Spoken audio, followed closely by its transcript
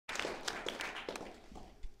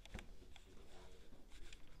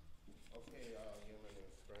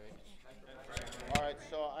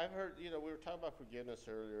I've heard, we were talking about forgiveness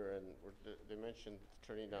earlier, and they mentioned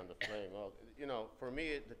turning down the flame. Well, for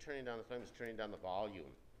me, the turning down the flame is turning down the volume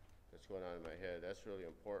that's going on in my head. That's really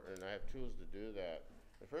important, and I have tools to do that.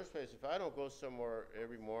 In the first place, if I don't go somewhere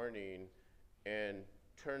every morning and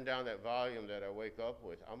turn down that volume that I wake up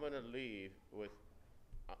with, I'm going to leave with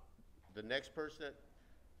the next person that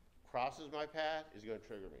crosses my path is going to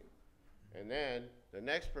trigger me. And then the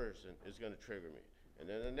next person is going to trigger me. And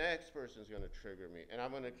then the next person is going to trigger me. And I'm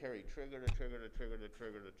going to carry trigger to trigger to trigger to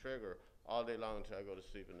trigger to trigger all day long until I go to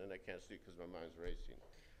sleep. And then I can't sleep because my mind's racing.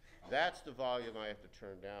 That's the volume I have to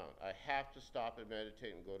turn down. I have to stop and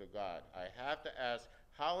meditate and go to God. I have to ask,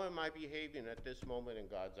 how am I behaving at this moment in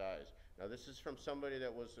God's eyes? Now, this is from somebody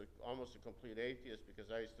that was almost a complete atheist, because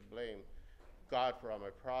I used to blame God for all my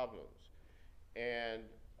problems. And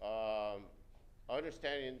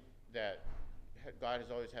understanding that God has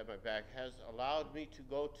always had my back has allowed me to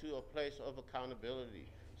go to a place of accountability.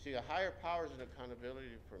 See, a higher power is an accountability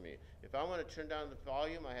for me. If I want to turn down the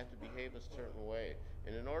volume, I have to behave a certain way.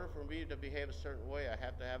 And in order for me to behave a certain way, I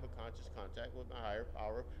have to have a conscious contact with my higher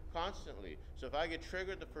power constantly. So if I get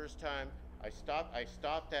triggered the first time, I stop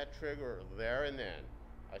that trigger there and then.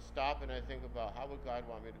 I stop and I think about, how would God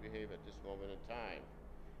want me to behave at this moment in time?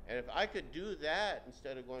 And if I could do that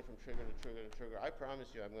instead of going from trigger to trigger to trigger, I promise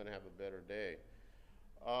you I'm going to have a better day.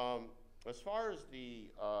 As far as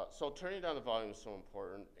so turning down the volume is so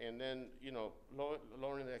important. And then,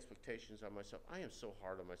 lowering the expectations on myself. I am so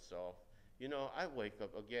hard on myself. I wake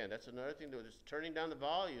up, again, that's another thing that is turning down the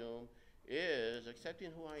volume, is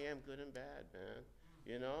accepting who I am, good and bad, man.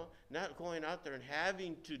 Not going out there and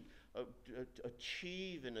having to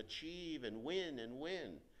achieve and win and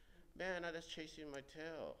win. Man, that's chasing my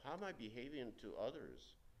tail. How am I behaving to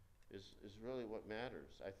others is really what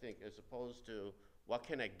matters, I think, as opposed to what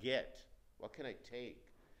can I get? What can I take?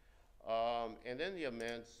 And then the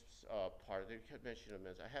amends part, they kept mentioning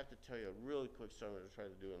amends. I have to tell you a really quick story I'm going to try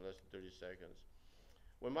to do in less than 30 seconds.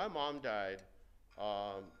 When my mom died,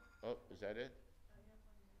 oh, is that it?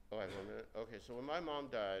 Oh, I have 1 minute? Okay, so when my mom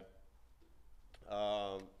died,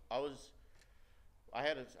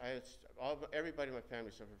 everybody in my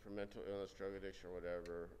family suffered from mental illness, drug addiction, or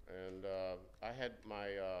whatever. And I had my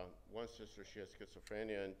one sister, she had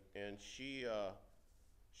schizophrenia, and she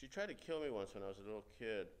tried to kill me once when I was a little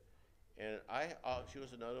kid. And she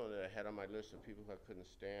was another one that I had on my list of people who I couldn't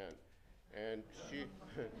stand. And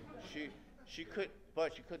she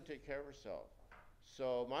couldn't take care of herself.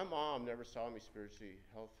 So my mom never saw me spiritually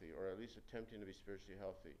healthy, or at least attempting to be spiritually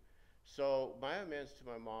healthy. So my amends to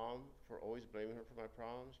my mom for always blaming her for my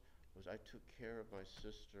problems was I took care of my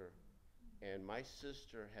sister, and my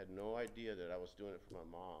sister had no idea that I was doing it for my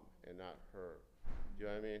mom and not her. Do you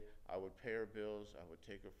know what I mean? I would pay her bills, I would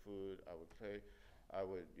take her food, I would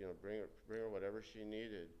bring her whatever she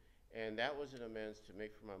needed, and that was an amends to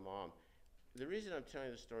make for my mom. The reason I'm telling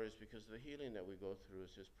you the story is because the healing that we go through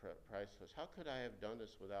is just priceless. How could I have done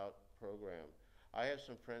this without program? I have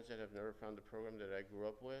some friends that have never found the program that I grew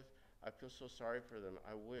up with. I feel so sorry for them.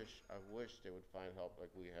 I wish they would find help like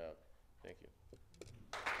we have. Thank you.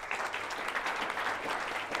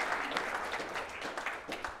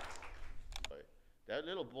 That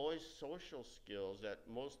little boy's social skills that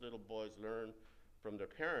most little boys learn from their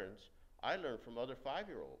parents, I learned from other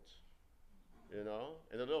 5-year-olds. And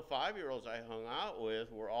the little 5-year-olds I hung out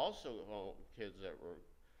with were also kids that were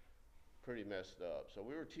pretty messed up. So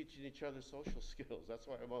we were teaching each other social skills. That's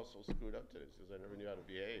why I'm also screwed up today, because I never knew how to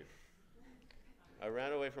behave. I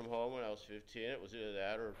ran away from home when I was 15. It was either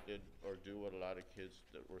that or do what a lot of kids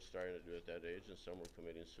that were starting to do at that age, and some were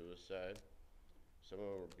committing suicide. Some of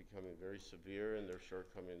them were becoming very severe in their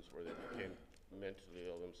shortcomings, where they became mentally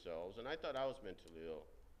ill themselves. And I thought I was mentally ill.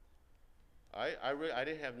 I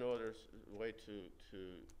didn't have no other way to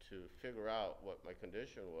figure out what my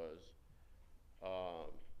condition was.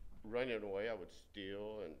 Running away, I would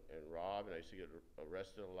steal and rob, and I used to get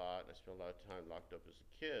arrested a lot, and I spent a lot of time locked up as a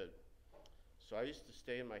kid. So I used to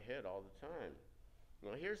stay in my head all the time.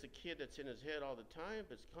 Now here's a kid that's in his head all the time,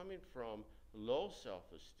 but it's coming from low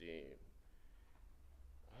self-esteem.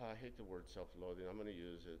 I hate the word self-loathing. I'm going to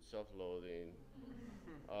use it, self-loathing.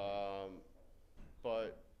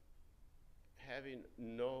 But having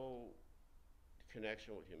no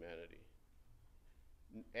connection with humanity,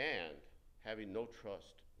 and having no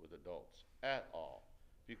trust with adults at all.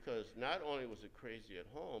 Because not only was it crazy at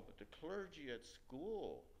home, but the clergy at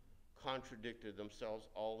school contradicted themselves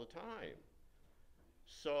all the time.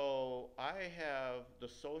 So I have the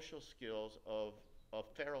social skills of a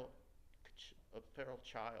feral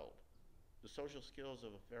child, the social skills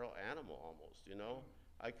of a feral animal almost,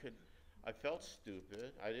 I could I felt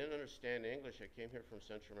stupid. I didn't understand English. I came here from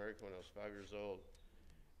Central America when I was 5 years old.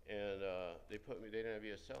 And they didn't have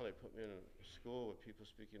ESL, they put me in a school with people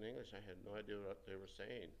speaking English. I had no idea what they were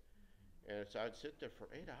saying. And so I'd sit there for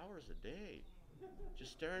 8 hours a day,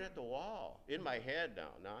 just staring at the wall, in my head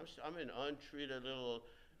now. Now I'm an untreated little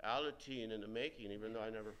Alateen in the making, even though I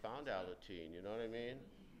never found Alateen, you know what I mean?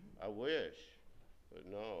 I wish, but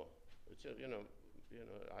no. It's,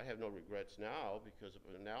 I have no regrets now because of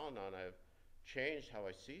Al-Anon I've changed how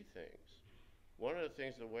I see things. One of the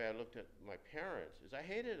things, the way I looked at my parents, is I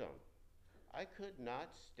hated them. I could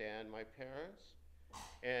not stand my parents.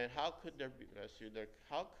 And how could there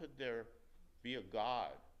be a God?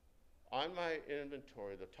 On my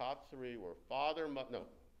inventory, the top three were Father, Mother,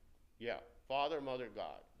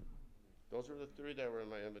 God. Those were the three that were in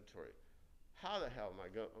my inventory. How the hell am I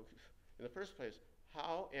going, in the first place,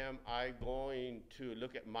 how am I going to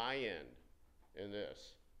look at my end in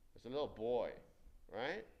this? As a little boy,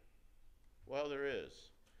 right? Well, there is.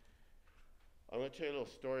 I'm going to tell you a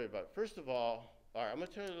little story about, first of all, I'm going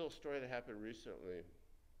to tell you a little story that happened recently.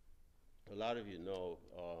 A lot of you know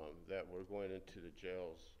that we're going into the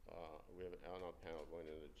jails. We have an Al-Anon panel going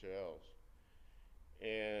into the jails.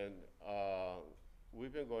 And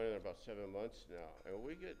we've been going in there about 7 months now. And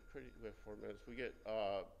we have 4 minutes. We get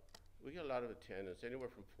a lot of attendance, anywhere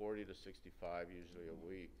from 40 to 65 usually a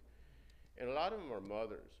week. And a lot of them are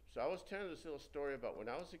mothers. So I was telling this little story about when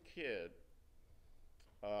I was a kid,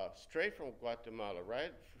 straight from Guatemala,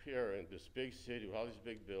 right here in this big city with all these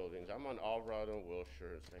big buildings. I'm on Alvarado and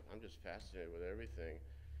Wilshire. It's like, I'm just fascinated with everything.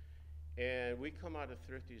 And we come out of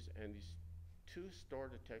Thrifty's, and these two store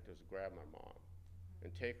detectives grab my mom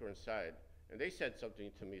and take her inside. And they said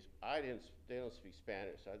something to me. They don't speak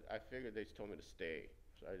Spanish, so I figured they told me to stay.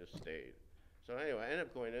 So I just stayed. So anyway, I ended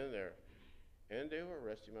up going in there, and they were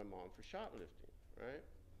arresting my mom for shoplifting, right?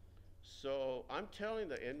 So I'm telling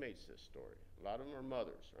the inmates this story. A lot of them are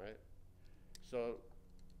mothers, right? So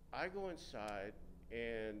I go inside,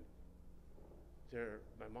 and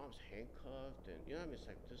my mom's handcuffed, and you know what I mean? It's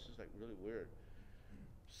like, this is like really weird.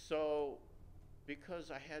 So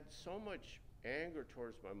because I had so much anger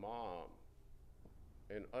towards my mom,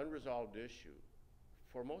 an unresolved issue,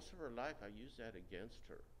 for most of her life I used that against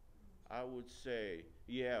her. I would say,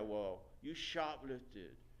 yeah, well, you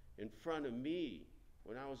shoplifted in front of me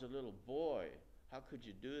when I was a little boy. How could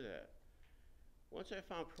you do that? Once I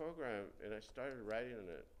found program and I started writing on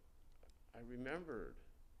it, I remembered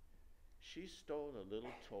she stole a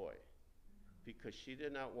little toy because she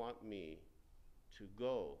did not want me to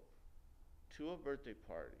go to a birthday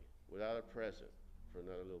party without a present for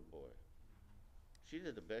another little boy. She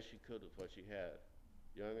did the best she could with what she had.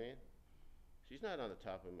 You know what I mean? She's not on the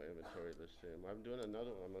top of my inventory list. I'm doing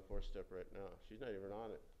another one. I'm on 4-step right now. She's not even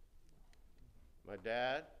on it. My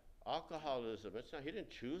dad, alcoholism. He didn't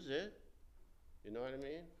choose it. You know what I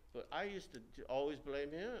mean? But I used to always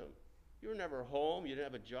blame him. You were never home. You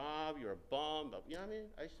didn't have a job. You were a bum. You know what I mean?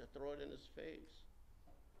 I used to throw it in his face.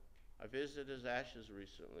 I visited his ashes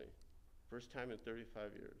recently. First time in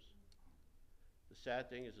 35 years. The sad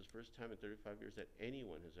thing is, it's the first time in 35 years that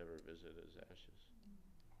anyone has ever visited his ashes.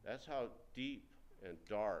 That's how deep and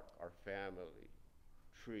dark our family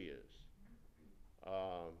tree is.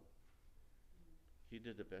 He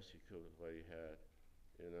did the best he could with what he had,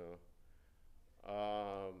 you know.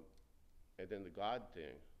 And then the God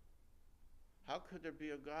thing. How could there be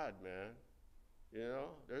a God, man? You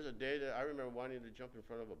know, there's a day that I remember wanting to jump in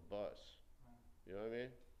front of a bus. You know what I mean?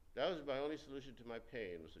 That was my only solution to my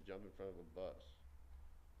pain, was to jump in front of a bus.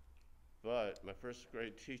 But my first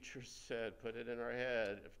grade teacher said, put it in our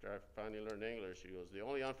head, after I finally learned English, she goes, the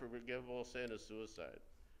only unforgivable sin is suicide.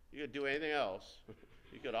 You could do anything else.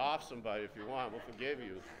 You could off somebody if you want, we'll forgive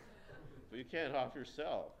you. But you can't off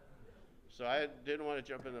yourself. So I didn't want to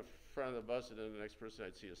jump in the front of the bus, and then the next person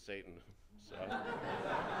I'd see is Satan. So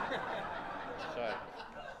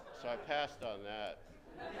I passed on that.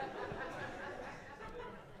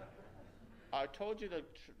 I told you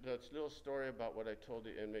that little story about what I told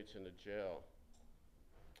the inmates in the jail.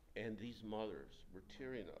 And these mothers were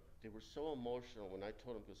tearing up. They were so emotional when I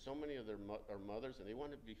told them, because so many of them are mothers, and they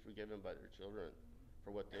want to be forgiven by their children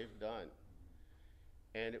for what they've done.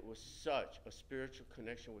 And it was such a spiritual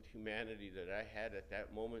connection with humanity that I had at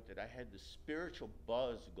that moment, that I had this spiritual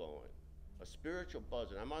buzz going. A spiritual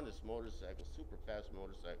buzz. And I'm on this motorcycle, super fast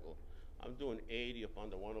motorcycle. I'm doing 80 up on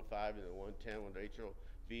the 105 and the 110 with the HOV.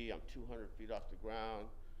 I'm 200 feet off the ground.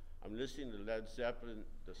 I'm listening to Led Zeppelin,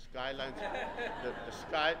 the skylines,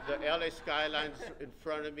 the LA skylines in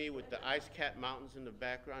front of me with the ice cap mountains in the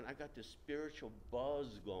background. I got this spiritual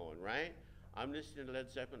buzz going, right? I'm listening to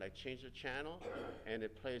Led Zeppelin, I change the channel, and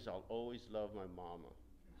it plays I'll Always Love My Mama.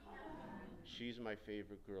 She's my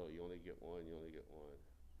favorite girl. You only get one, you only get one.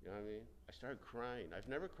 You know what I mean? I started crying. I've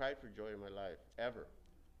never cried for joy in my life, ever.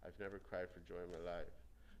 I've never cried for joy in my life.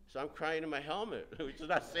 So I'm crying in my helmet, which is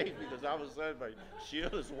not safe because all of a sudden my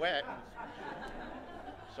shield is wet.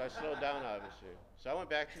 So I slowed down, obviously. So I went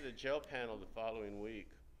back to the jail panel the following week,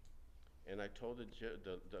 and I told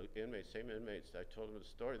the inmates, same inmates, I told them the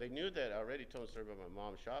story. They knew that I already told them the story about my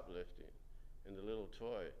mom shoplifting and the little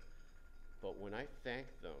toy. But when I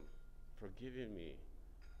thanked them for giving me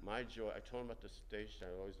my joy, I told them at the station,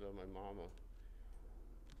 I always love my mama.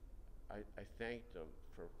 I thanked them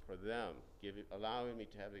for them allowing me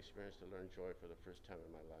to have the experience to learn joy for the first time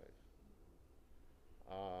in my life.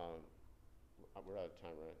 We're out of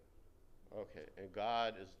time, right? Okay, and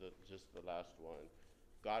God is just the last one.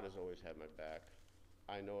 God has always had my back.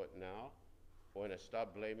 I know it now. When I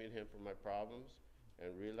stop blaming him for my problems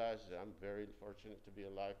and realize that I'm very fortunate to be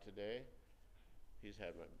alive today, he's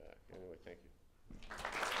had my back. Anyway,